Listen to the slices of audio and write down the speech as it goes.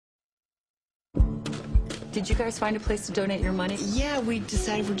Did you guys find a place to donate your money? Yeah, we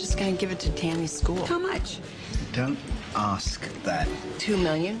decided we're just going to give it to Tammy's school. How much? Don't ask that. $2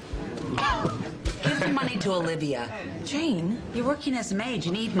 million. Give the money to Olivia. Jane, You're working as a maid.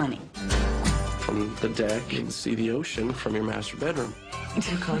 You need money. From the deck, you can see the ocean from your master bedroom.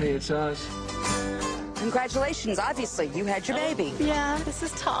 Connie, it's us. Congratulations. Obviously, you had your baby. yeah, this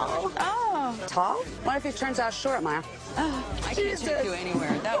is tall. Oh. Tall? What if it turns out short, Maya? I can't take you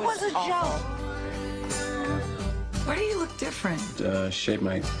anywhere. That was a awful. Why do you look different? Shaved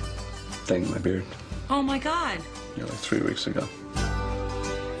my beard. Oh, my God. Like 3 weeks ago.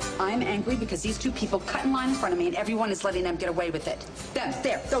 I'm angry because these two people cut in line in front of me and everyone is letting them get away with it. Them,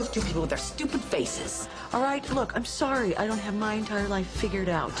 there, those two people with their stupid faces. All right, look, I'm sorry. I don't have my entire life figured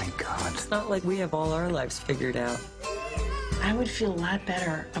out. My God. It's not like we have all our lives figured out. I would feel a lot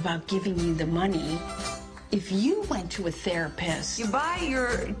better about giving you the money if you went to a therapist. You buy your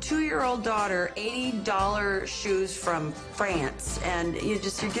 2-year-old daughter $80 shoes from France, and you're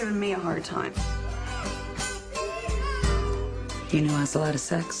giving me a hard time. You know, has a lot of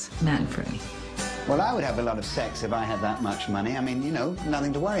sex. Man for me. Well, I would have a lot of sex if I had that much money. I mean, you know,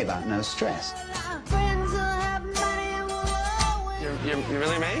 nothing to worry about, no stress. You're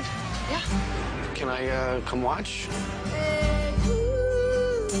really made? Yeah. Can I come watch?